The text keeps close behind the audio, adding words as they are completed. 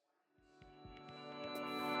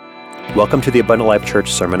Welcome to the Abundant Life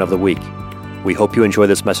Church Sermon of the Week. We hope you enjoy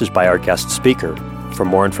this message by our guest speaker. For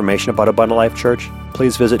more information about Abundant Life Church,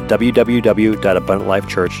 please visit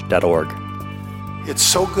www.abundantlifechurch.org. It's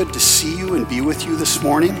so good to see you and be with you this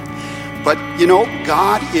morning. But you know,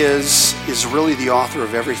 God is really the author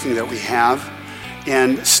of everything that we have.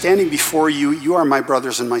 And standing before you, you are my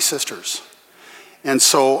brothers and my sisters. And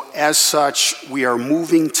so as such, we are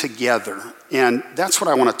moving together. And that's what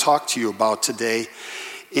I want to talk to you about today.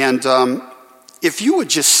 And if you would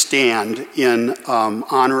just stand in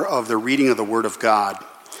honor of the reading of the Word of God,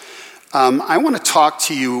 I want to talk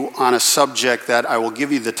to you on a subject that I will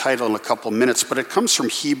give you the title in a couple minutes, but it comes from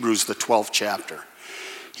Hebrews, the 12th chapter.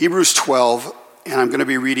 Hebrews 12, and I'm going to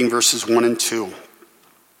be reading verses 1 and 2.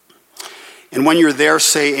 And when you're there,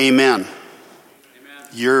 say amen.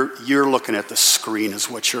 Amen. You're looking at the screen is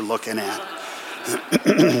what you're looking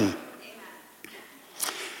at.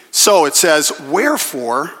 So it says,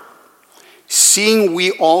 wherefore, seeing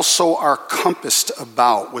we also are compassed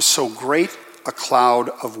about with so great a cloud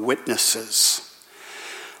of witnesses,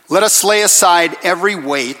 let us lay aside every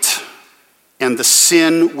weight and the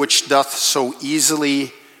sin which doth so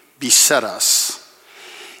easily beset us,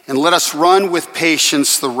 and let us run with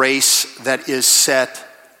patience the race that is set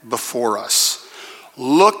before us,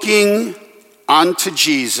 looking unto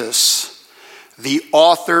Jesus, the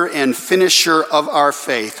author and finisher of our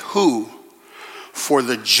faith, who, for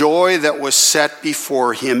the joy that was set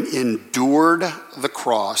before him, endured the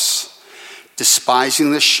cross,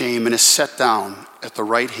 despising the shame, and is set down at the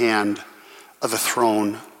right hand of the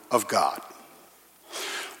throne of God.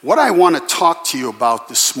 What I want to talk to you about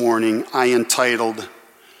this morning, I entitled,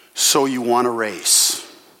 So You Want to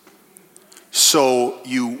Race. So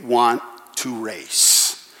you want to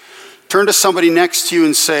race. Turn to somebody next to you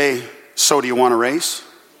and say, so do you want to race?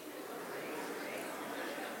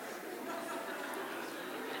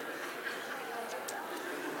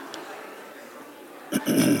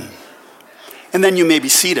 And then you may be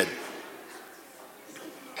seated.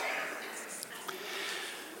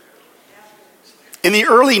 In the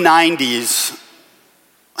early 90s,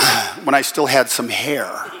 when I still had some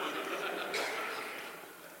hair,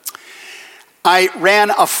 I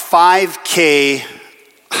ran a 5K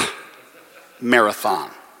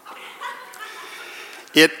marathon.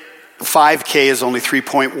 5K is only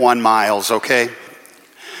 3.1 miles, okay?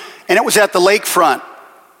 And it was at the lakefront.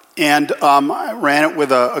 And I ran it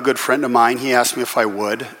with a good friend of mine. He asked me if I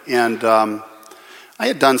would. And I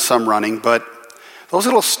had done some running, but those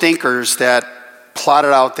little stinkers that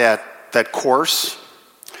plotted out that course,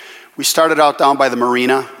 we started out down by the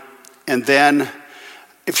marina. And then,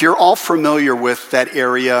 if you're all familiar with that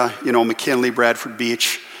area, you know, McKinley, Bradford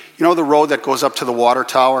Beach, you know the road that goes up to the water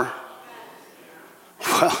tower?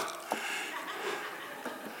 Well,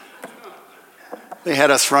 they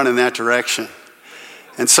had us run in that direction.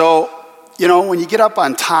 And so, you know, when you get up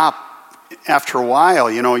on top, after a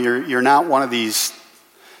while, you know, you're not one of these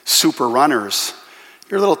super runners.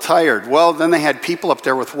 You're a little tired. Well, then they had people up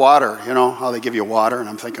there with water, you know, how they give you water. And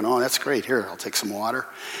I'm thinking, oh, that's great. Here, I'll take some water.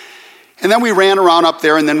 And then we ran around up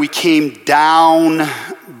there, and then we came down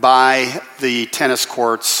by the tennis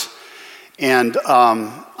courts. And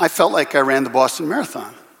I felt like I ran the Boston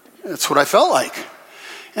Marathon. That's what I felt like.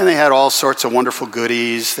 And they had all sorts of wonderful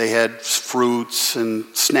goodies. They had fruits and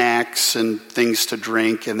snacks and things to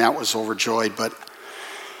drink, and that was overjoyed. But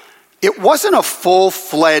it wasn't a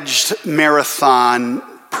full-fledged marathon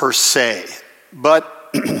per se,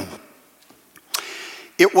 but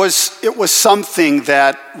it was something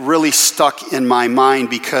that really stuck in my mind,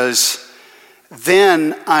 because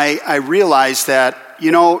then I realized that,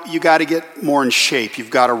 you know, you got to get more in shape. You've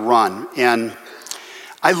got to run. And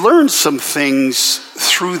I learned some things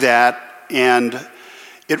through that, and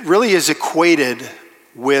it really is equated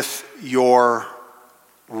with your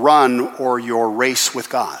run or your race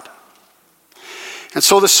with God. And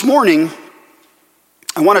so this morning,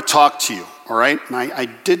 I want to talk to you, all right? And I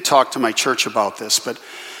did talk to my church about this, but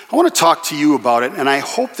I want to talk to you about it, and I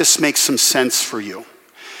hope this makes some sense for you.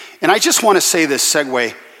 And I just want to say this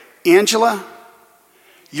segue. Angela,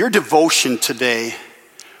 your devotion today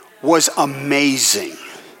was amazing.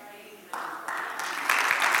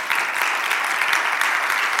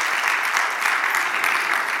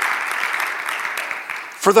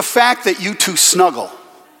 For the fact that you two snuggle.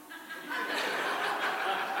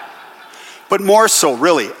 But more so,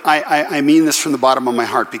 really, I mean this from the bottom of my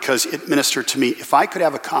heart, because it ministered to me. If I could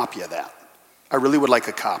have a copy of that, I really would like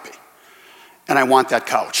a copy. And I want that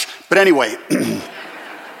couch. But anyway,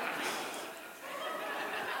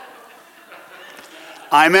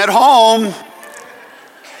 I'm at home.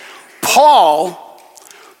 Paul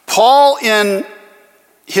in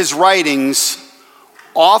his writings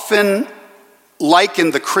often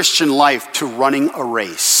liken the Christian life to running a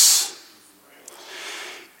race.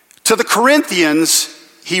 To the Corinthians,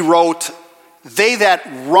 he wrote, "They that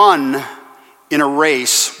run in a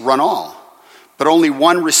race run all, but only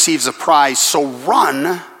one receives a prize, so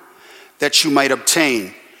run that you might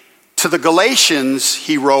obtain." To the Galatians,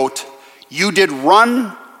 he wrote, "You did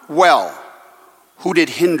run well. Who did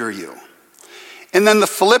hinder you?" And then the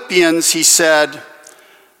Philippians, he said,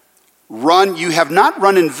 you have not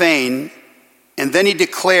run in vain. And then he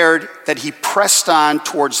declared that he pressed on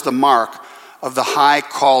towards the mark of the high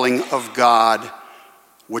calling of God,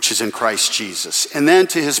 which is in Christ Jesus. And then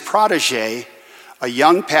to his protege, a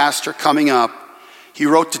young pastor coming up, he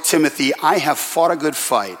wrote to Timothy, "I have fought a good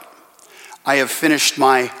fight. I have finished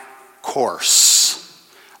my course.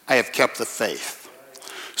 I have kept the faith."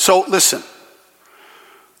 So listen,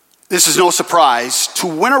 this is no surprise. To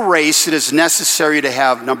win a race, it is necessary to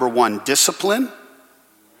have, number one, discipline.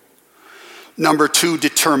 Number two,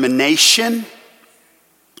 determination.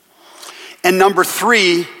 And number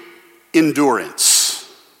three, endurance.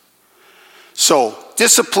 So,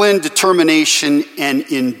 discipline, determination, and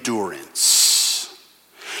endurance.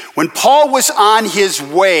 When Paul was on his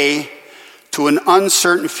way to an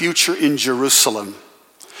uncertain future in Jerusalem,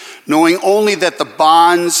 knowing only that the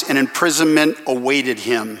bonds and imprisonment awaited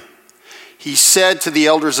him, he said to the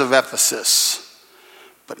elders of Ephesus,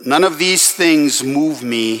 "But none of these things move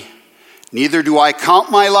me, neither do I count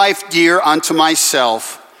my life dear unto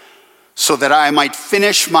myself, so that I might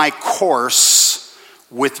finish my course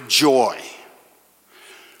with joy."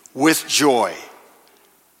 With joy.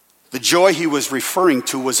 The joy he was referring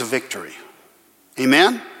to was a victory.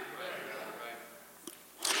 Amen?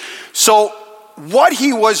 So what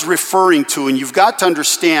he was referring to, and you've got to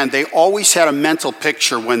understand, they always had a mental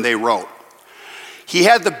picture when they wrote. He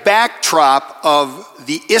had the backdrop of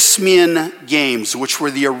the Isthmian Games, which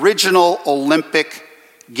were the original Olympic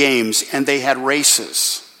Games, and they had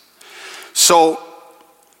races. So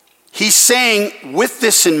he's saying, with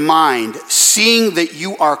this in mind, seeing that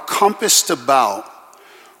you are compassed about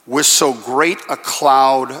with so great a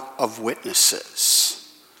cloud of witnesses,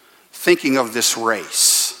 thinking of this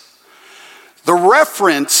race. The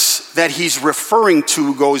reference that he's referring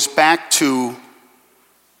to goes back to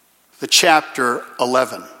the chapter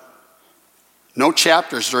 11. No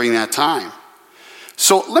chapters during that time.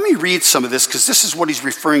 So let me read some of this, because this is what he's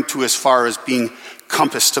referring to as far as being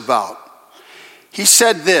compassed about. He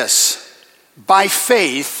said this, "By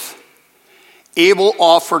faith, Abel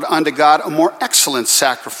offered unto God a more excellent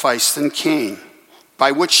sacrifice than Cain,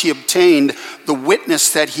 by which he obtained the witness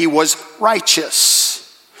that he was righteous.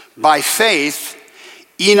 By faith,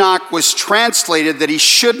 Enoch was translated that he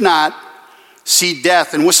should not see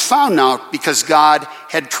death, and was found not, because God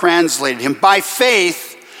had translated him. By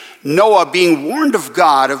faith, Noah, being warned of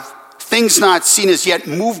God of things not seen as yet,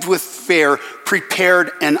 moved with fear,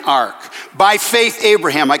 prepared an ark. By faith,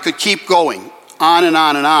 Abraham," I could keep going on and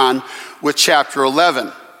on and on with chapter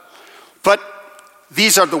 11. But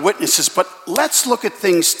these are the witnesses. But let's look at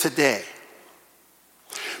things today.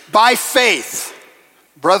 By faith,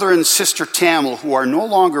 brother and sister Tamil, who are no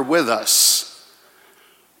longer with us,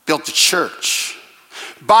 built a church.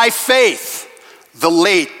 By faith, the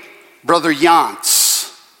late brother Yance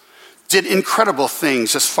did incredible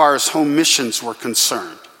things as far as home missions were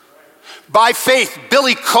concerned. By faith,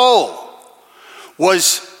 Billy Cole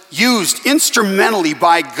was used instrumentally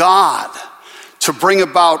by God to bring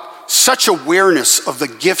about such awareness of the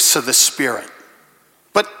gifts of the Spirit.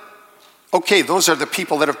 But, okay, those are the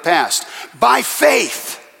people that have passed. By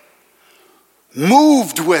faith,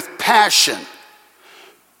 moved with passion,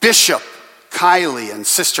 Bishop Kiley and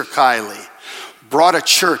Sister Kiley brought a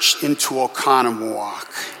church into Oconomowoc.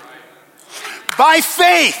 By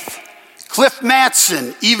faith, Cliff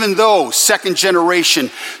Mattson, even though second generation,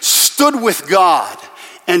 stood with God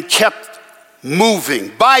and kept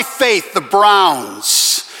moving. By faith, the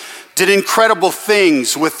Browns did incredible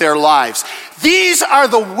things with their lives. These are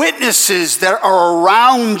the witnesses that are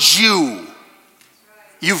around you.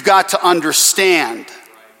 You've got to understand.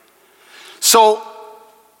 So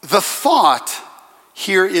the thought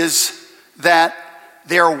here is that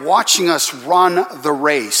they're watching us run the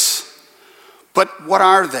race. But what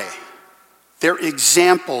are they? They're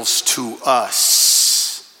examples to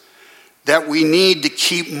us that we need to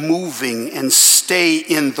keep moving and stay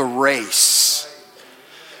in the race.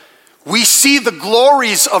 We see the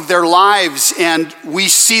glories of their lives, and we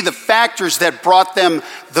see the factors that brought them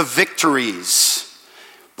the victories.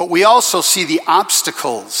 But we also see the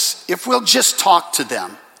obstacles. If we'll just talk to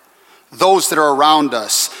them, those that are around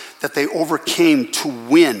us, that they overcame to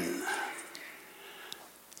win.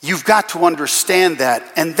 You've got to understand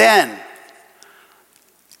that. And then,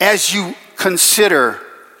 as you consider,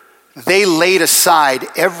 they laid aside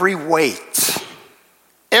every weight,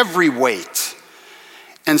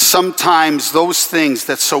 and sometimes those things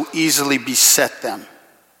that so easily beset them.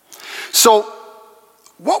 So,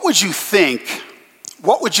 what would you think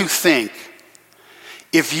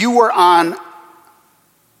if you were on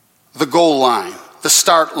the goal line, the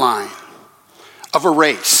start line of a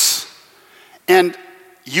race, and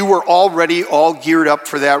you were already all geared up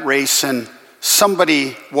for that race, and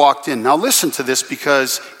somebody walked in? Now listen to this,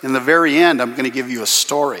 because in the very end, I'm going to give you a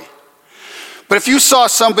story. But if you saw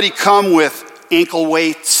somebody come with ankle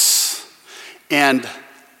weights and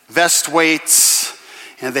vest weights,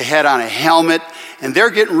 and they had on a helmet, and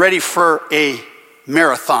they're getting ready for a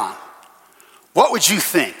marathon, what would you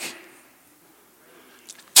think?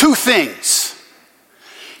 Two things.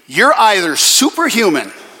 You're either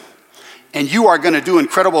superhuman and you are going to do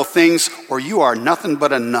incredible things, or you are nothing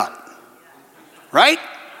but a nut. Right?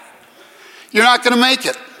 You're not going to make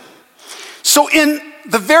it. So in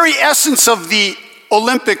the very essence of the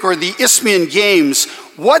Olympic or the Isthmian Games,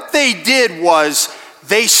 what they did was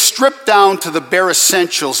they stripped down to the bare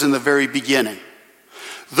essentials in the very beginning.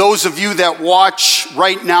 Those of you that watch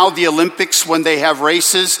right now the Olympics when they have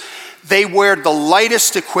races, they wear the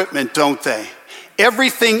lightest equipment, don't they?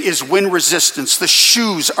 Everything is wind resistance. The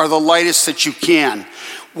shoes are the lightest that you can.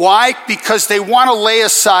 Why? Because they want to lay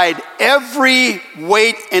aside every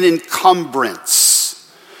weight and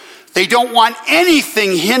encumbrance. They don't want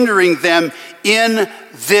anything hindering them in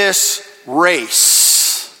this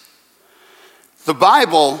race. The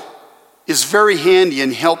Bible is very handy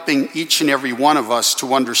in helping each and every one of us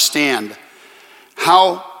to understand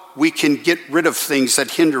how we can get rid of things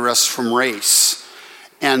that hinder us from race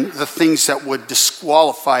and the things that would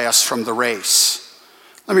disqualify us from the race.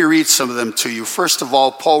 Let me read some of them to you. First of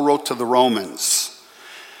all, Paul wrote to the Romans.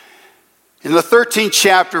 In the 13th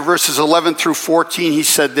chapter, verses 11 through 14, he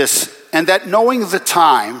said this, "And that knowing the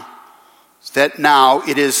time, that now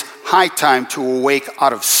it is high time to awake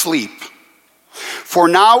out of sleep. For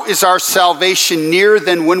now is our salvation nearer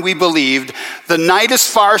than when we believed. The night is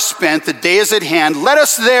far spent, the day is at hand. Let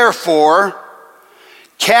us therefore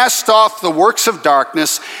cast off the works of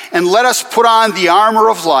darkness, and let us put on the armor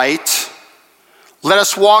of light. Let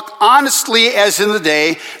us walk honestly as in the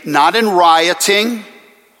day, not in rioting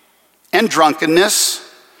and drunkenness,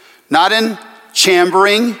 not in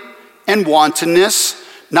chambering and wantonness,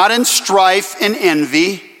 not in strife and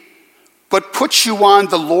envy, but put you on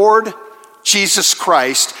the Lord Jesus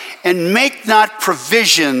Christ, and make not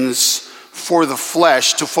provisions for the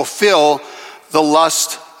flesh to fulfill the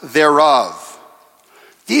lust thereof."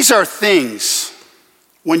 These are things,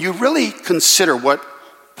 when you really consider what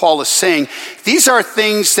Paul is saying, these are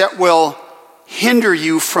things that will hinder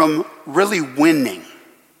you from really winning.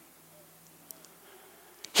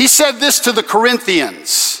 He said this to the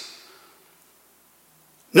Corinthians,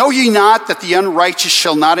 "Know ye not that the unrighteous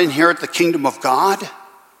shall not inherit the kingdom of God?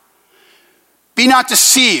 Be not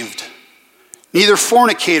deceived, neither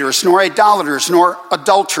fornicators, nor idolaters, nor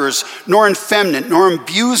adulterers, nor effeminate, nor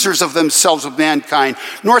abusers of themselves with mankind,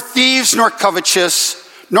 nor thieves, nor covetous,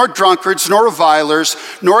 nor drunkards, nor revilers,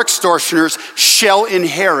 nor extortioners shall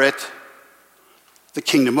inherit the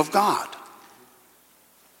kingdom of God."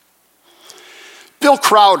 Bill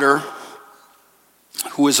Crowder,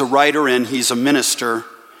 who is a writer and he's a minister,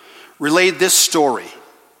 relayed this story,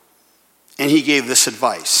 and he gave this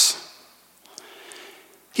advice.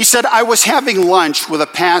 He said, "I was having lunch with a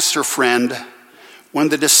pastor friend when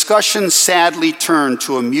the discussion sadly turned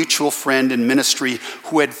to a mutual friend in ministry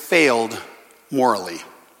who had failed morally.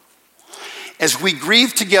 As we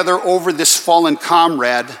grieved together over this fallen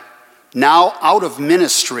comrade, now out of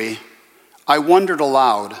ministry, I wondered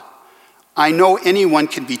aloud, I know anyone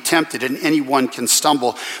can be tempted and anyone can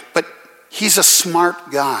stumble, but he's a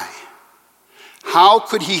smart guy. How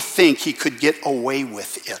could he think he could get away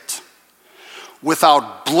with it?"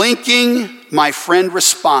 Without blinking, my friend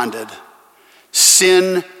responded,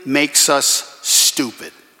 "Sin makes us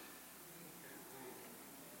stupid."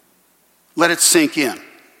 Let it sink in.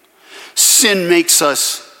 Sin makes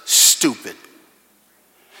us stupid.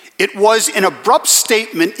 It was an abrupt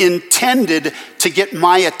statement intended to get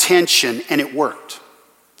my attention, and it worked.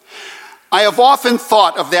 I have often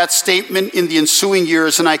thought of that statement in the ensuing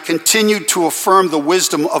years, and I continued to affirm the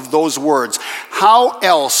wisdom of those words. How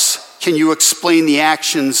else can you explain the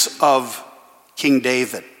actions of King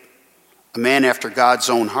David, a man after God's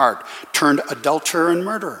own heart, turned adulterer and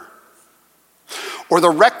murderer? Or the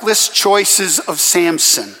reckless choices of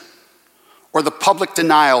Samson, or the public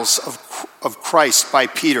denials of Christ by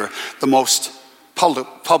Peter, the most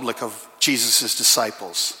public of Jesus'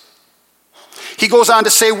 disciples. He goes on to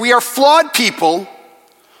say, we are flawed people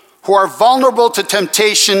who are vulnerable to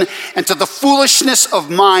temptation and to the foolishness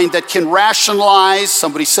of mind that can rationalize,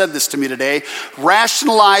 somebody said this to me today,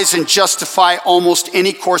 rationalize and justify almost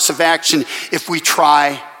any course of action if we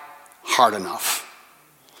try hard enough.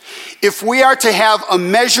 If we are to have a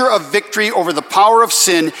measure of victory over the power of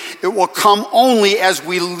sin, it will come only as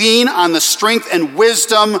we lean on the strength and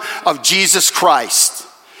wisdom of Jesus Christ.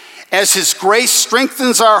 As his grace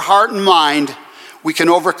strengthens our heart and mind, we can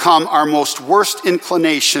overcome our most worst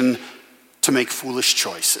inclination to make foolish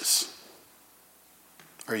choices.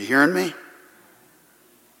 Are you hearing me?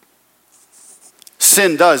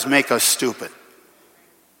 Sin does make us stupid.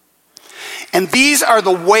 And these are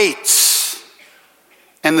the weights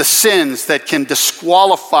and the sins that can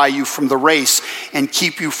disqualify you from the race and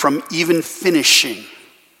keep you from even finishing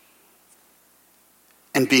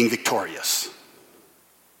and being victorious.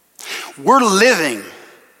 We're living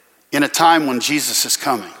in a time when Jesus is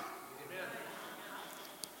coming.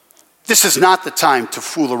 This is not the time to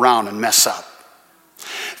fool around and mess up.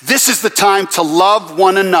 This is the time to love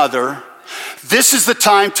one another. This is the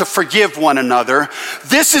time to forgive one another.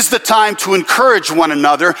 This is the time to encourage one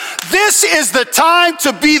another. This is the time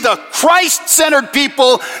to be the Christ-centered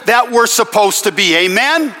people that we're supposed to be.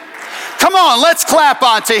 Amen? Come on, let's clap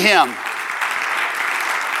onto him.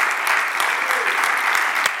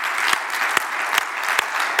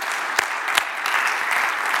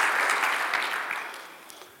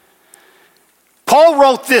 Paul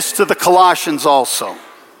wrote this to the Colossians also.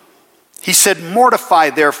 He said, mortify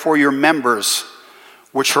therefore your members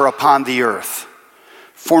which are upon the earth,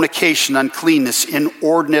 fornication, uncleanness,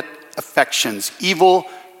 inordinate affections, evil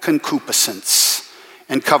concupiscence,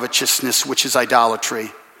 and covetousness, which is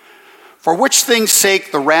idolatry. For which things'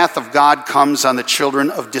 sake the wrath of God comes on the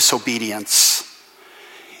children of disobedience,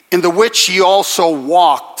 in the which you also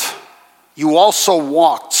walked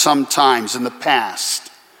sometimes in the past,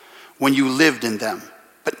 when you lived in them.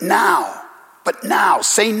 But now,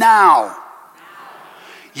 say now.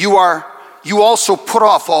 You also put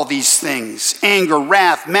off all these things: anger,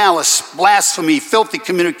 wrath, malice, blasphemy, filthy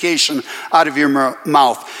communication out of your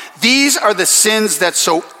mouth. These are the sins that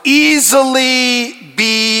so easily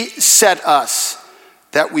beset us,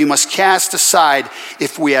 that we must cast aside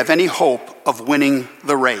if we have any hope of winning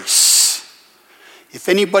the race. If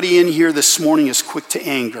anybody in here this morning is quick to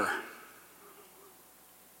anger,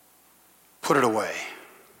 put it away.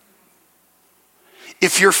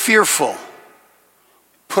 If you're fearful,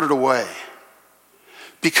 put it away.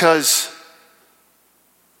 Because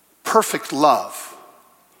perfect love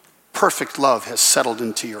has settled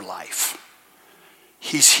into your life.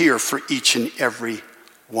 He's here for each and every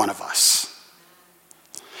one of us.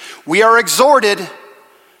 We are exhorted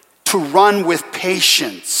to run with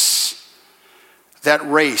patience that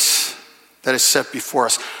race that is set before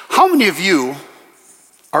us. How many of you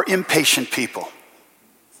are impatient people?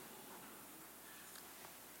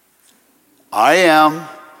 I am.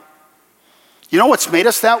 You know what's made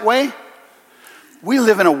us that way? We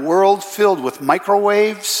live in a world filled with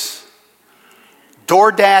microwaves,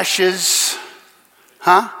 DoorDashes,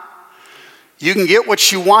 You can get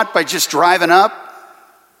what you want by just driving up.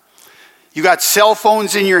 You got cell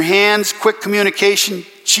phones in your hands, quick communication.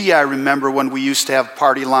 Gee, I remember when we used to have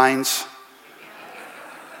party lines.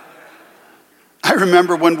 I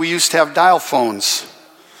remember when we used to have dial phones.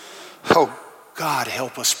 Oh, God,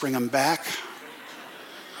 help us bring them back.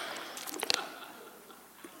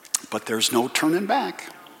 But there's no turning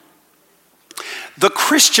back. The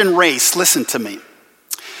Christian race, listen to me.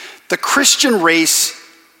 The Christian race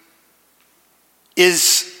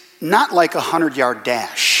is not like a 100-yard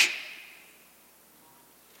dash.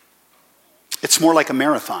 It's more like a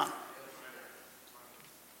marathon.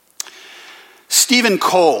 Stephen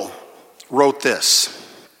Cole wrote this.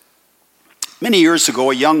 Many years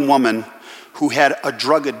ago, a young woman who had a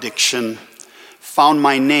drug addiction found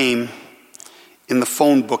my name in the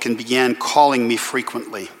phone book and began calling me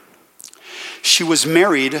frequently. She was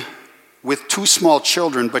married with 2 small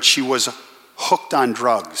children, but she was hooked on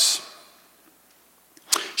drugs.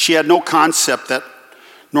 She had no concept that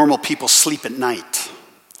normal people sleep at night.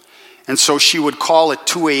 And so she would call at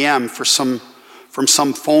 2 a.m. from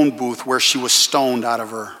some phone booth where she was stoned out of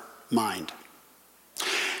her mind.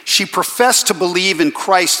 She professed to believe in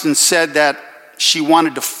Christ and said that she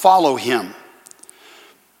wanted to follow him.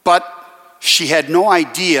 But she had no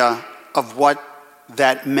idea of what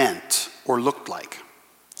that meant or looked like.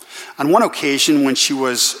 On one occasion, when she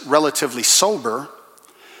was relatively sober,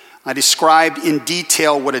 I described in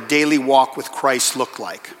detail what a daily walk with Christ looked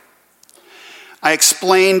like. I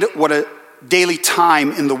explained what daily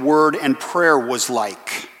time in the Word and prayer was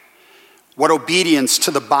like, what obedience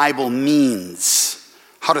to the Bible means,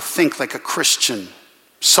 how to think like a Christian,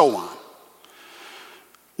 so on.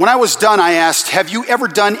 When I was done, I asked, have you ever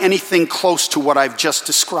done anything close to what I've just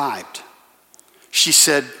described? She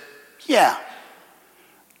said, yeah,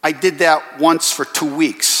 I did that once for 2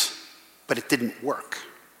 weeks, but it didn't work.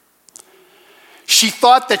 She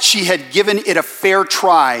thought that she had given it a fair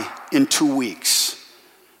try in 2 weeks.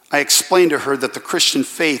 I explained to her that the Christian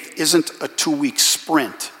faith isn't a 2-week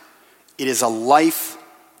sprint. It is a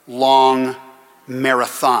lifelong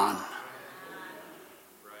marathon.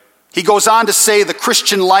 He goes on to say the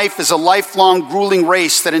Christian life is a lifelong grueling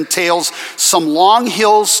race that entails some long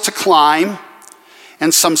hills to climb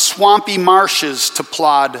and some swampy marshes to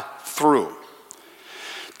plod through.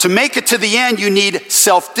 To make it to the end, you need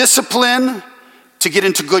self-discipline. To get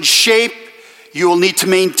into good shape, you will need to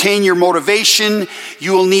maintain your motivation.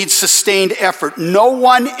 You will need sustained effort. No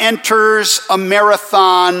one enters a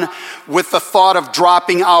marathon with the thought of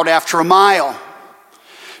dropping out after a mile.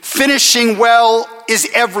 Finishing well is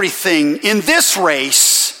everything. In this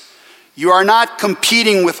race, you are not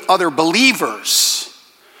competing with other believers.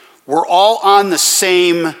 We're all on the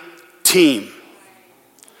same team.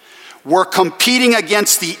 We're competing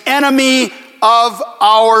against the enemy of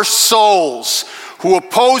our souls, who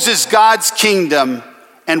opposes God's kingdom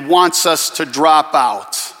and wants us to drop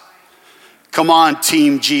out. Come on,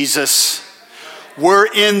 Team Jesus. We're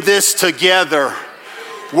in this together.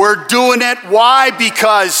 We're doing it. Why?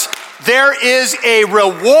 Because there is a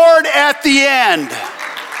reward at the end.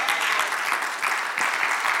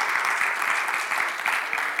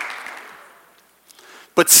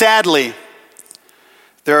 But sadly,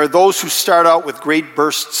 there are those who start out with great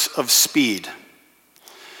bursts of speed.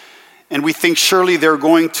 And we think surely they're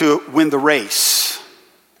going to win the race.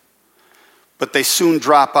 But they soon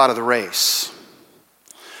drop out of the race.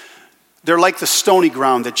 They're like the stony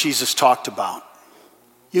ground that Jesus talked about.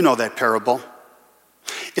 You know that parable.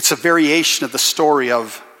 It's a variation of the story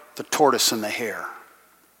of the tortoise and the hare.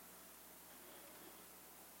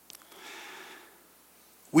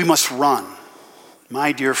 We must run.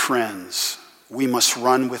 My dear friends, we must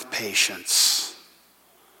run with patience.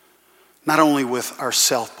 Not only with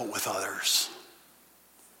ourselves, but with others.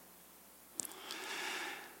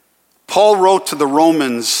 Paul wrote to the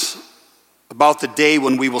Romans about the day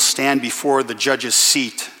when we will stand before the judge's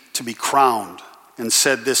seat to be crowned, and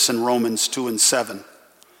said this in Romans 2:7.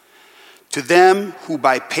 To them who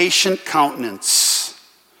by patient countenance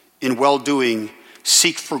in well-doing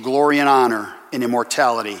seek for glory and honor and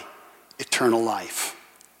immortality, eternal life.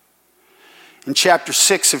 In chapter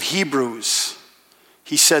 6 of Hebrews,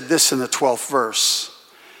 he said this in the 12th verse,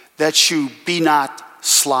 that you be not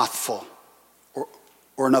slothful,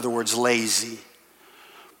 or in other words, lazy,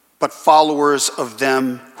 but followers of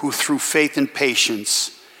them who through faith and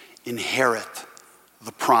patience inherit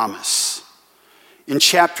the promise. In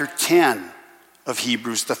chapter 10 of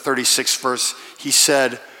Hebrews, the 36th verse, he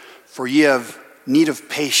said, for ye have need of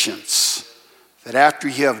patience, that after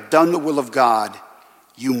ye have done the will of God,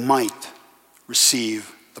 you might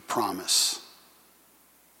receive the promise.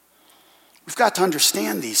 We've got to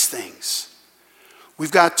understand these things.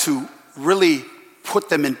 We've got to really put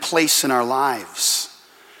them in place in our lives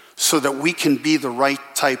so that we can be the right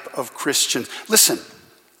type of Christian. Listen,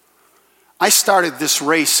 I started this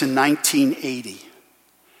race in 1980.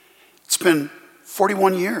 It's been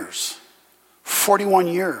 41 years. 41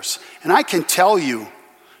 years. And I can tell you,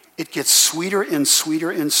 it gets sweeter and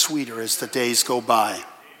sweeter and sweeter as the days go by.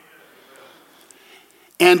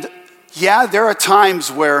 And yeah, there are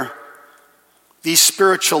times where these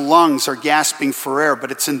spiritual lungs are gasping for air,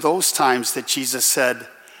 but it's in those times that Jesus said,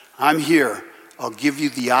 I'm here. I'll give you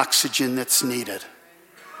the oxygen that's needed.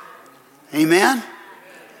 Amen?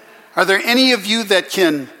 Are there any of you that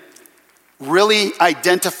can really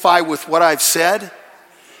identify with what I've said?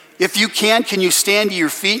 If you can you stand to your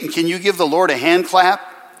feet and can you give the Lord a hand clap?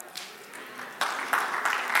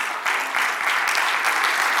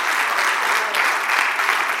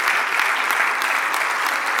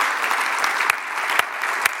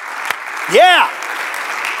 Yeah.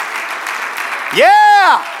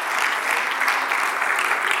 Yeah.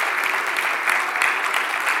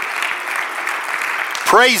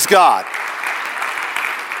 Praise God.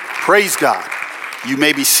 Praise God. You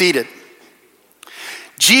may be seated.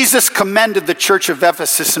 Jesus commended the church of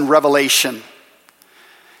Ephesus in Revelation.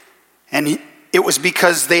 And it was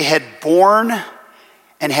because they had borne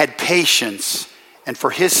and had patience, and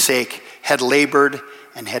for his sake had labored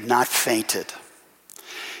and had not fainted.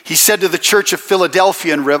 He said to the church of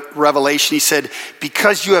Philadelphia in Revelation, he said,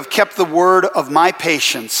 because you have kept the word of my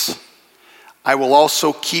patience, I will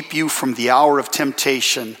also keep you from the hour of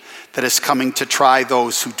temptation that is coming to try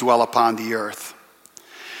those who dwell upon the earth.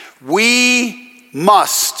 We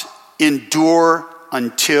must endure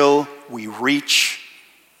until we reach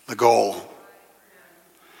the goal.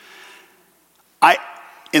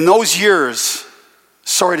 In those years,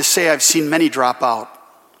 sorry to say, I've seen many drop out.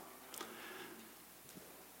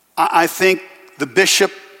 I think the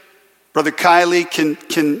bishop, Brother Kiley,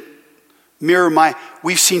 can mirror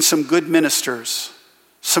we've seen some good ministers,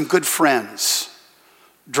 some good friends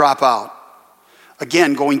drop out.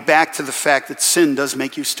 Again, going back to the fact that sin does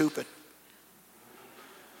make you stupid.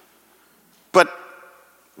 But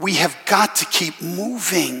we have got to keep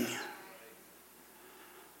moving.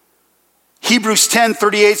 Hebrews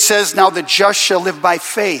 10:38 says, now the just shall live by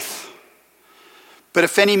faith. But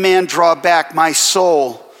if any man draw back, my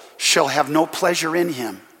soul shall have no pleasure in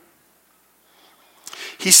him.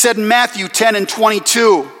 He said in Matthew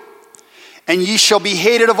 10:22, and ye shall be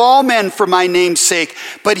hated of all men for my name's sake,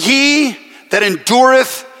 but he that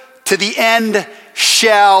endureth to the end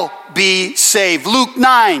shall be saved. Luke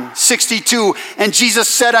 9:62, and Jesus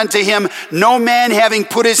said unto him, no man having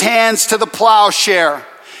put his hands to the plowshare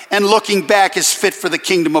and looking back is fit for the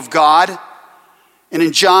kingdom of God. And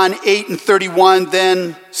in John 8:31,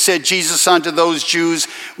 then said Jesus unto those Jews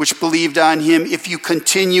which believed on him, if you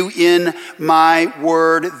continue in my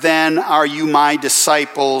word, then are you my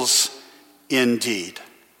disciples indeed.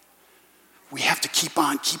 We have to keep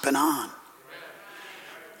on keeping on.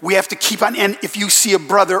 We have to keep on. And if you see a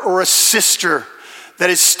brother or a sister that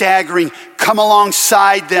is staggering, come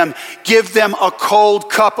alongside them. Give them a cold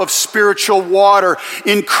cup of spiritual water.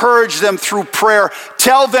 Encourage them through prayer.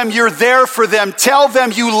 Tell them you're there for them. Tell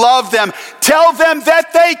them you love them. Tell them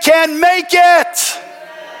that they can make it.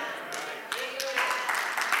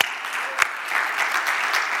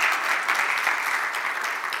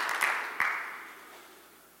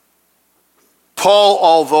 Paul,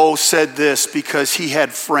 although, said this because he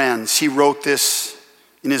had friends. He wrote this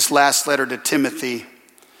in his last letter to Timothy.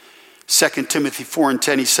 2 Timothy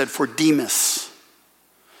 4:10, he said, for Demas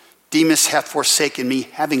hath forsaken me,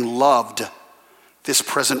 having loved this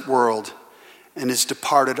present world, and is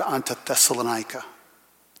departed unto Thessalonica.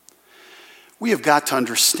 We have got to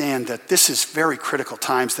understand that this is very critical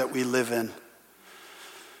times that we live in.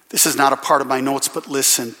 This is not a part of my notes, but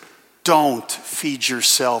listen, don't feed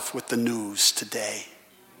yourself with the news today.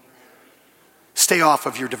 Stay off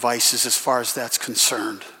of your devices as far as that's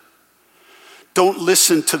concerned. Don't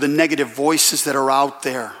listen to the negative voices that are out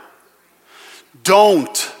there.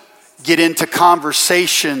 Don't get into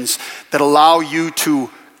conversations that allow you to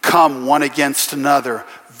come one against another.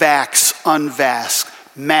 Vax, unvax,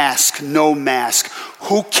 mask, no mask.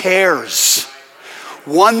 Who cares?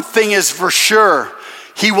 One thing is for sure.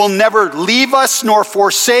 He will never leave us nor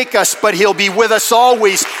forsake us, but he'll be with us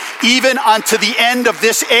always, even unto the end of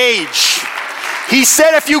this age. He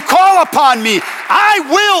said, if you call upon me, I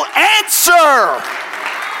will answer.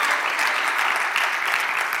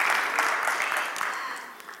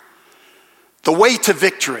 The way to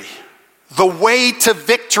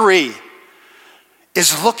victory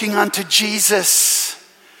is looking unto Jesus.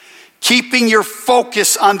 Keeping your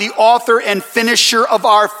focus on the author and finisher of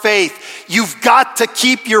our faith. You've got to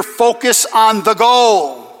keep your focus on the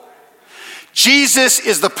goal. Jesus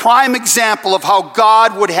is the prime example of how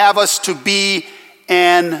God would have us to be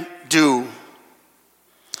and do.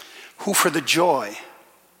 Who for the joy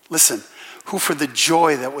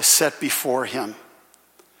that was set before him.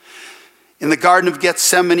 In the Garden of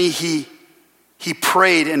Gethsemane, he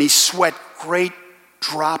prayed and he sweat great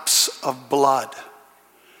drops of blood.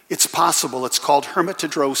 It's possible. It's called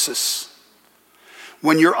hematidrosis.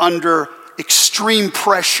 When you're under extreme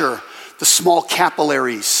pressure, the small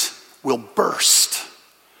capillaries will burst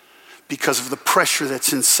because of the pressure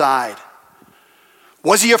that's inside.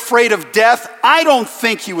 Was he afraid of death? I don't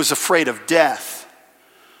think he was afraid of death,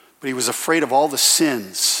 but he was afraid of all the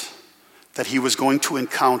sins that he was going to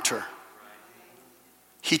encounter.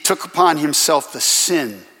 He took upon himself the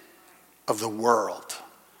sin of the world.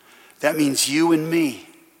 That means you and me.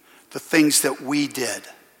 The things that we did.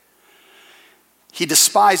 He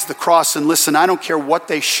despised the cross, and listen, I don't care what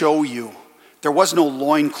they show you. There was no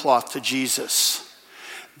loincloth to Jesus.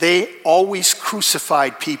 They always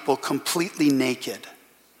crucified people completely naked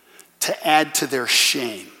to add to their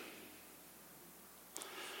shame.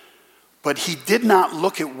 But he did not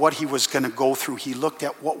look at what he was going to go through. He looked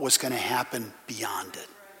at what was going to happen beyond it.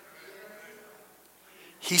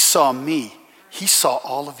 He saw me. He saw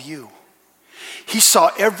all of you. He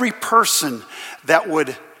saw every person that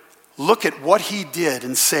would look at what he did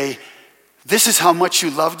and say, this is how much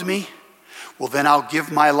you loved me? well, then I'll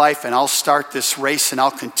give my life and I'll start this race and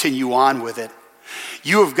I'll continue on with it.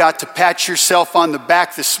 You have got to pat yourself on the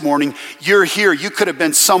back this morning. You're here. You could have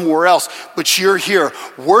been somewhere else, but you're here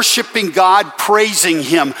worshiping God, praising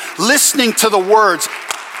Him, listening to the words,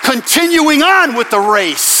 continuing on with the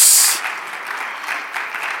race.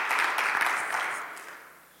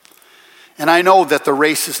 And I know that the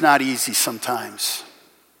race is not easy sometimes.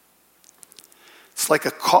 It's like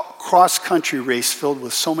a cross-country race filled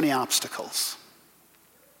with so many obstacles.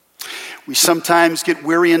 We sometimes get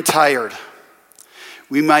weary and tired.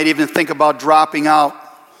 We might even think about dropping out.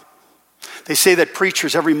 They say that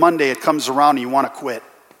preachers, every Monday it comes around and you want to quit.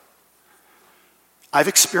 I've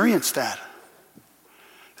experienced that.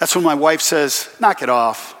 That's when my wife says, knock it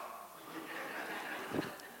off.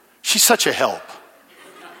 She's such a help.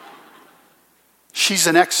 She's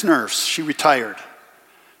an ex-nurse. She retired.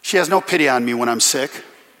 She has no pity on me when I'm sick.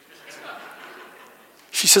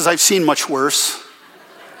 She says, I've seen much worse.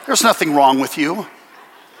 There's nothing wrong with you.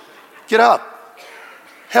 Get up.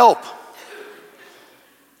 Help.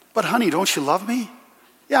 But honey, don't you love me?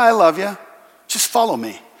 Yeah, I love you. Just follow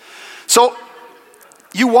me. So,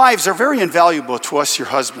 you wives are very invaluable to us, your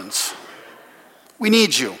husbands. We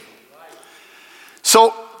need you.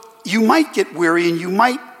 So, you might get weary and you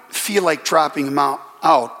might feel like dropping him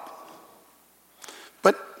out.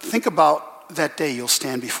 But think about that day you'll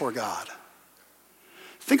stand before God.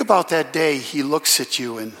 Think about that day He looks at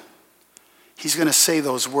you and He's going to say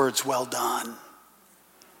those words, well done.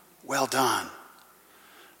 Well done.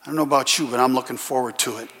 I don't know about you, but I'm looking forward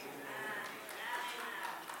to it.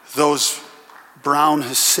 Those brown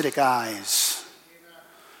Hasidic eyes.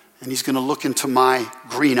 And He's going to look into my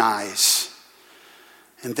green eyes.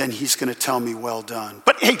 And then He's going to tell me, well done.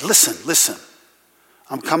 But hey, listen.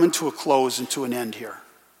 I'm coming to a close and to an end here.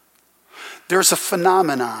 There's a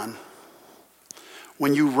phenomenon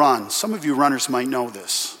when you run. Some of you runners might know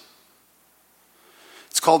this.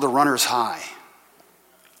 It's called the runner's high.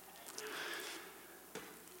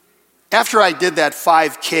 After I did that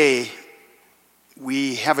 5K,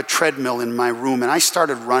 we have a treadmill in my room, and I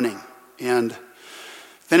started running. And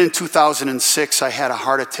then in 2006, I had a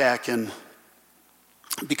heart attack, and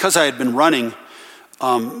because I had been running,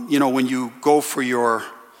 when you go for your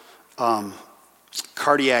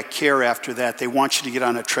cardiac care after that, they want you to get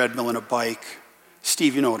on a treadmill and a bike.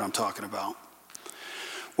 Steve, you know what I'm talking about.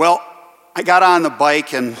 Well, I got on the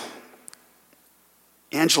bike, and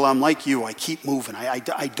Angela, I'm like you. I keep moving. I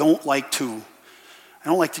don't like to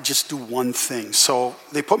just do one thing. So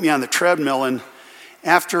they put me on the treadmill, and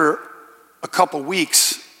after a couple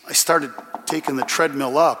weeks, I started taking the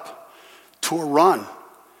treadmill up to a run.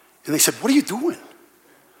 And they said, what are you doing?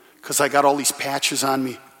 Because I got all these patches on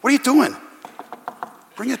me. What are you doing?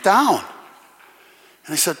 Bring it down.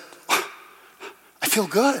 And I said, I feel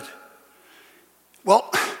good.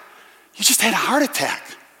 Well, you just had a heart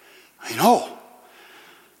attack. I know.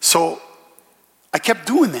 So I kept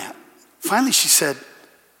doing that. Finally, she said,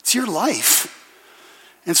 it's your life.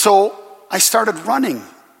 And so I started running.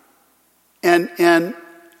 And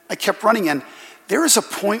I kept running. And there is a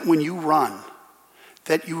point when you run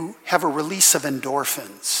that you have a release of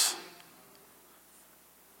endorphins.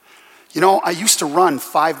 I used to run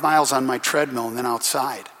 5 miles on my treadmill and then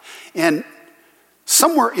outside. And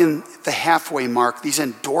somewhere in the halfway mark, these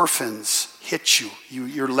endorphins hit you.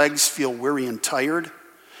 Your legs feel weary and tired.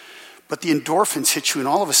 But the endorphins hit you, and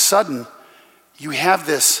all of a sudden, you have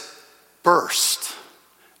this burst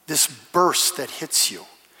that hits you.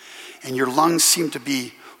 And your lungs seem to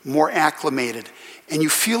be more acclimated. And you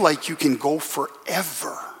feel like you can go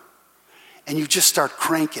forever. And you just start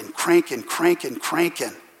cranking.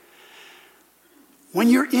 When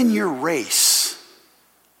you're in your race,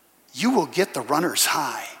 you will get the runner's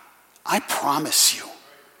high. I promise you.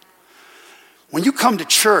 When you come to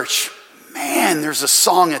church, man, there's a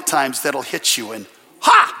song at times that'll hit you and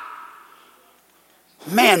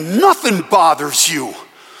man, nothing bothers you.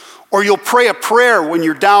 Or you'll pray a prayer when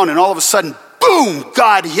you're down and all of a sudden, boom,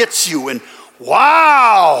 God hits you and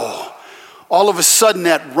wow, all of a sudden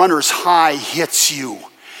that runner's high hits you.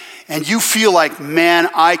 And you feel like, man,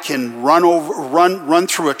 I can run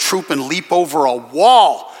through a troop and leap over a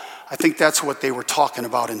wall. I think that's what they were talking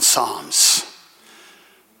about in Psalms.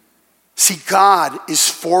 See, God is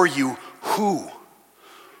for you. Who?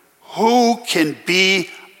 Who can be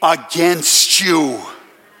against you?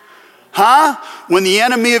 Huh? When the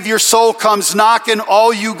enemy of your soul comes knocking,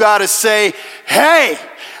 all you got to say, hey,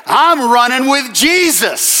 I'm running with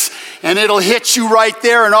Jesus. And it'll hit you right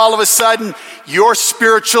there, and all of a sudden, your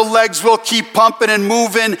spiritual legs will keep pumping and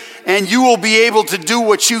moving, and you will be able to do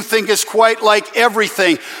what you think is quite like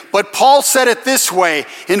everything. But Paul said it this way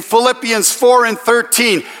in Philippians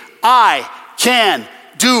 4:13, I can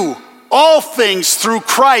do all things through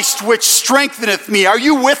Christ which strengtheneth me. Are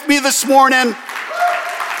you with me this morning?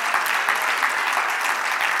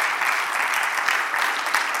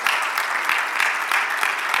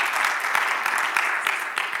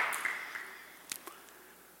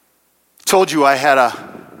 Told you I had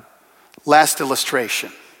a last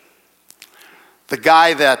illustration. The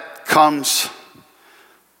guy that comes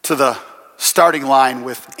to the starting line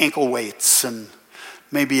with ankle weights and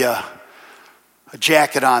maybe a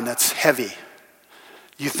jacket on that's heavy.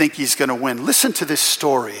 You think he's going to win. Listen to this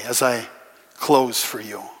story as I close for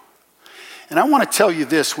you. And I want to tell you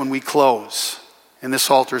this when we close and this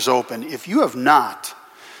altar's open. If you have not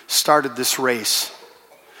started this race,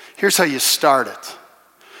 here's how you start it.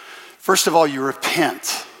 First of all, you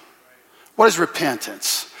repent. What is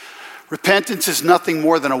repentance? Repentance is nothing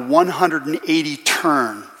more than a 180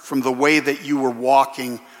 turn from the way that you were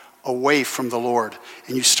walking away from the Lord,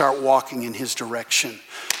 and you start walking in his direction.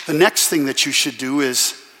 The next thing that you should do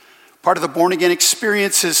is, part of the born-again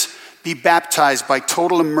experience is be baptized by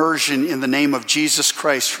total immersion in the name of Jesus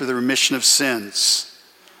Christ for the remission of sins.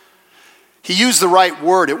 He used the right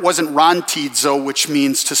word. It wasn't rantizo, which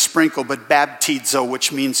means to sprinkle, but baptizo,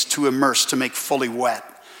 which means to immerse, to make fully wet.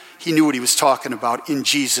 He knew what he was talking about in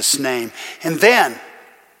Jesus' name. And then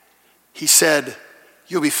he said,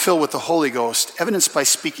 you'll be filled with the Holy Ghost, evidenced by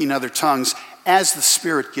speaking other tongues, as the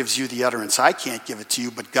Spirit gives you the utterance. I can't give it to you,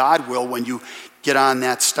 but God will when you get on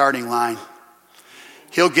that starting line.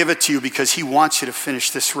 He'll give it to you because he wants you to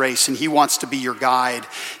finish this race, and he wants to be your guide.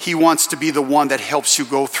 He wants to be the one that helps you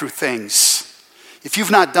go through things. If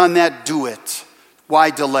you've not done that, do it. Why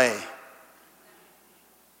delay?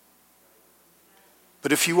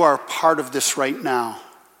 But if you are part of this right now,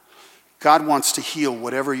 God wants to heal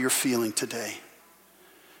whatever you're feeling today.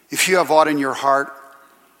 If you have aught in your heart,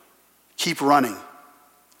 keep running.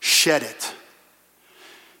 Shed it.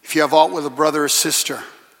 If you have aught with a brother or sister,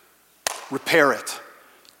 repair it.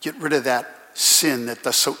 Get rid of that sin that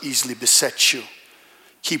does so easily beset you.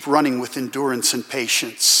 Keep running with endurance and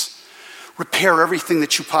patience. Repair everything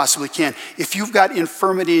that you possibly can. If you've got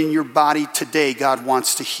infirmity in your body today, God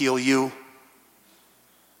wants to heal you.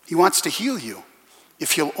 He wants to heal you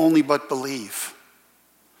if you'll only but believe.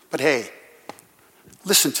 But hey,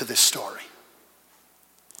 listen to this story.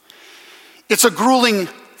 It's a grueling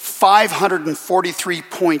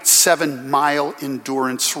 543.7 mile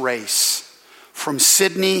endurance race from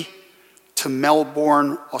Sydney to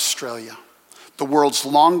Melbourne, Australia. The world's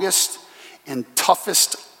longest and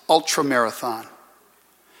toughest ultramarathon.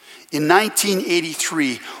 In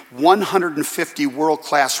 1983, 150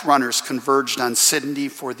 world-class runners converged on Sydney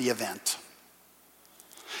for the event.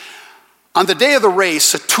 On the day of the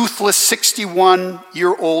race, a toothless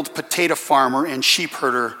 61-year-old potato farmer and sheep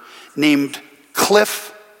herder named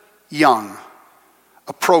Cliff Young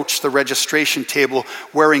approached the registration table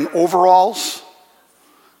wearing overalls,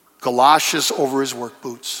 galoshes over his work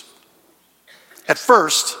boots. At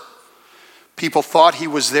first, people thought he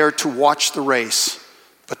was there to watch the race,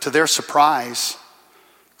 but to their surprise,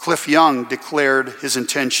 Cliff Young declared his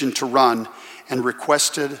intention to run and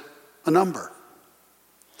requested a number.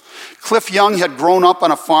 Cliff Young had grown up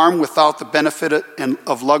on a farm without the benefit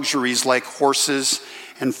of luxuries like horses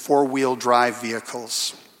and four-wheel drive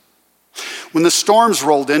vehicles. When the storms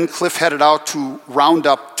rolled in, Cliff headed out to round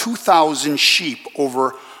up 2,000 sheep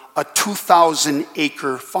over a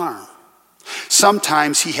 2,000-acre farm.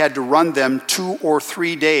 Sometimes he had to run them 2 or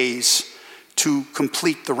 3 days to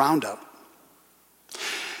complete the roundup.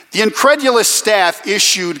 The incredulous staff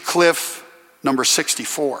issued Cliff number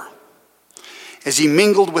 64. As he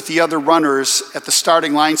mingled with the other runners at the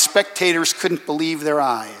starting line, spectators couldn't believe their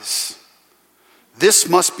eyes. This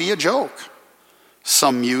must be a joke,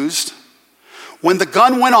 some mused. When the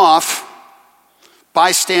gun went off,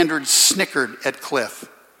 bystanders snickered at Cliff,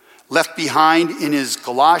 left behind in his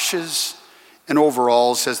galoshes and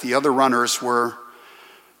overalls as the other runners were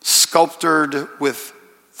sculptured with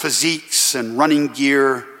physiques and running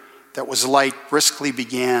gear that was light, briskly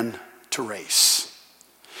began to race.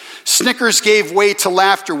 Snickers gave way to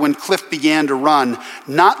laughter when Cliff began to run,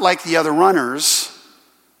 not like the other runners,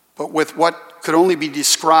 but with what could only be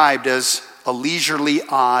described as a leisurely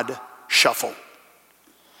odd shuffle.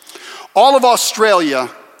 All of Australia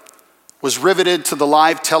was riveted to the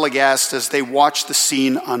live telecast as they watched the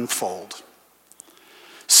scene unfold.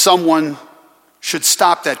 Someone should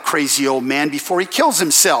stop that crazy old man before he kills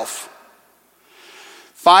himself.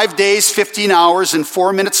 5 days, 15 hours, and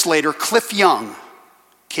 4 minutes later, Cliff Young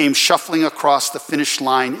came shuffling across the finish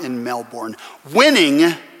line in Melbourne,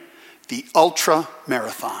 winning the ultra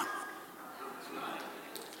marathon.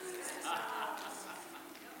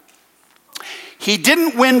 He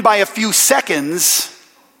didn't win by a few seconds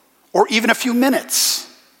or even a few minutes.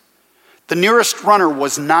 The nearest runner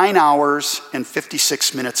was 9 hours and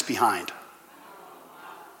 56 minutes behind.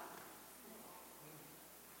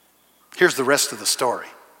 Here's the rest of the story.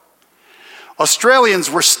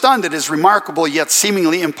 Australians were stunned at his remarkable yet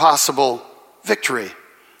seemingly impossible victory.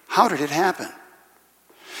 How did it happen?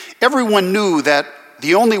 Everyone knew that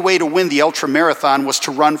the only way to win the ultramarathon was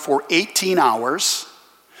to run for 18 hours,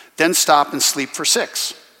 then stop and sleep for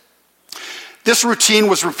 6. This routine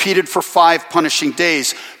was repeated for 5 punishing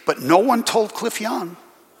days, but no one told Cliff Young.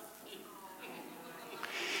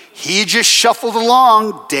 He just shuffled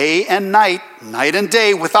along day and night and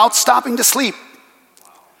day, without stopping to sleep.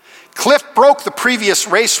 Cliff broke the previous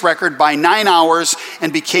race record by 9 hours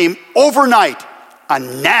and became overnight a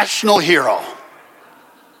national hero.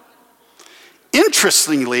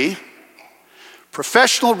 Interestingly,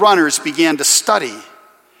 professional runners began to study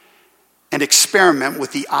and experiment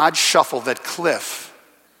with the odd shuffle that Cliff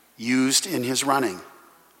used in his running.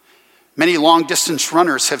 Many long-distance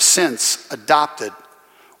runners have since adopted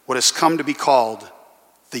what has come to be called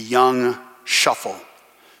the Young Shuffle,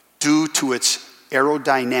 due to its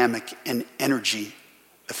aerodynamic and energy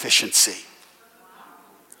efficiency.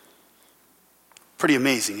 Pretty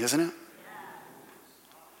amazing, isn't it?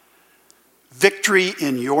 Victory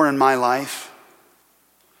in your and my life,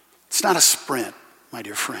 it's not a sprint, my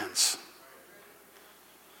dear friends.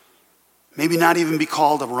 Maybe not even be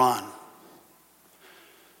called a run.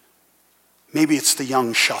 Maybe it's the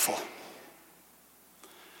Young Shuffle.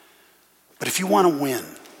 But if you want to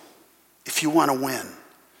win,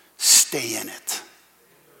 stay in it.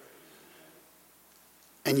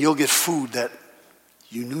 And you'll get food that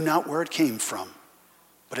you knew not where it came from,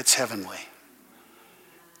 but it's heavenly.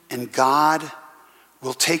 And God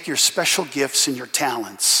will take your special gifts and your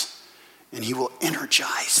talents, and he will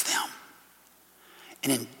energize them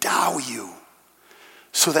and endow you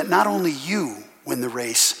so that not only you win the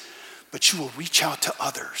race, but you will reach out to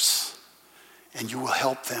others and you will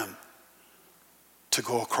help them to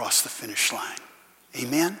go across the finish line.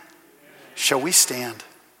 Amen? Shall we stand?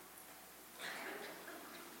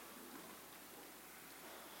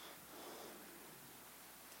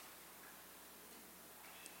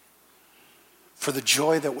 For the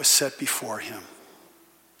joy that was set before him,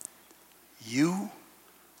 you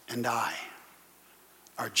and I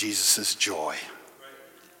are Jesus' joy.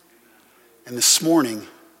 And this morning,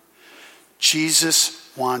 Jesus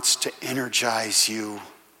wants to energize you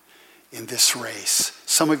in this race.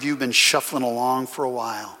 Some of you have been shuffling along for a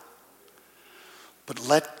while. But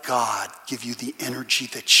let God give you the energy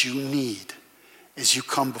that you need as you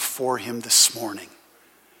come before him this morning.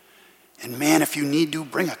 And man, if you need to,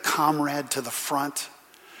 bring a comrade to the front.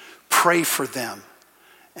 Pray for them.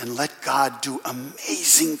 And let God do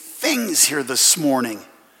amazing things here this morning.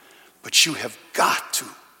 But you have got to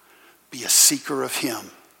be a seeker of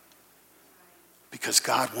him, because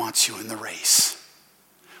God wants you in the race.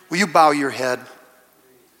 Will you bow your head?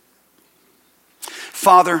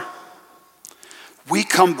 Father, we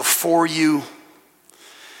come before you,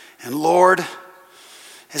 and Lord,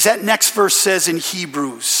 as that next verse says in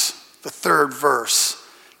Hebrews, the 3rd verse,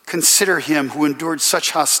 consider him who endured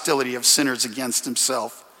such hostility of sinners against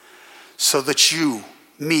himself, so that you,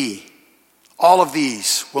 me, all of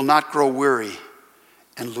these will not grow weary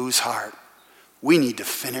and lose heart. We need to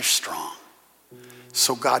finish strong.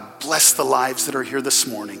 So God, bless the lives that are here this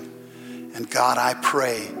morning. And God, I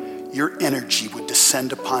pray your energy would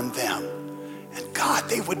descend upon them. And God,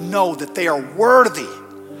 they would know that they are worthy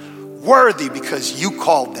because you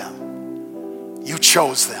called them. You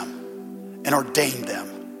chose them and ordained them.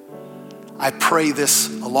 I pray this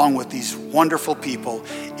along with these wonderful people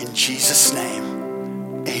in Jesus'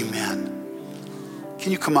 name. Amen.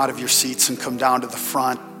 Can you come out of your seats and come down to the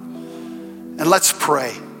front? And let's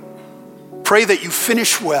pray. Pray that you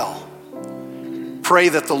finish well. Pray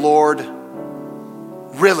that the Lord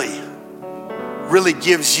really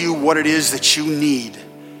gives you what it is that you need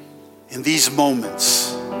in these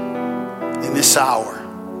moments, in this hour.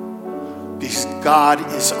 Because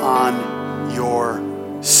God is on your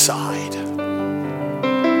side.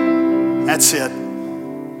 That's it.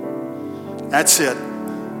 That's it.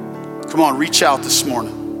 Come on, reach out this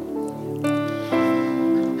morning.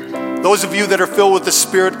 Those of you that are filled with the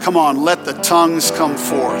Spirit, come on, let the tongues come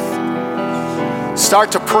forth.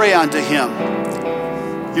 Start to pray unto him.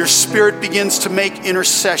 Your spirit begins to make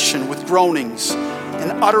intercession with groanings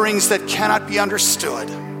and utterings that cannot be understood.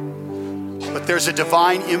 But there's a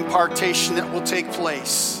divine impartation that will take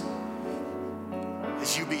place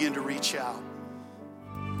as you begin to reach out.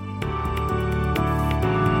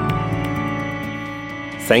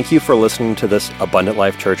 Thank you for listening to this Abundant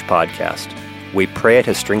Life Church podcast. We pray it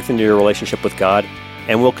has strengthened your relationship with God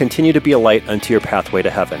and will continue to be a light unto your pathway to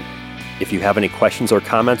heaven. If you have any questions or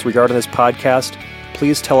comments regarding this podcast,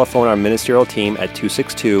 please telephone our ministerial team at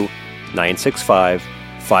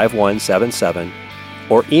 262-965-5177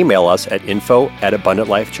 or email us at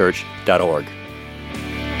info@abundantlifechurch.org.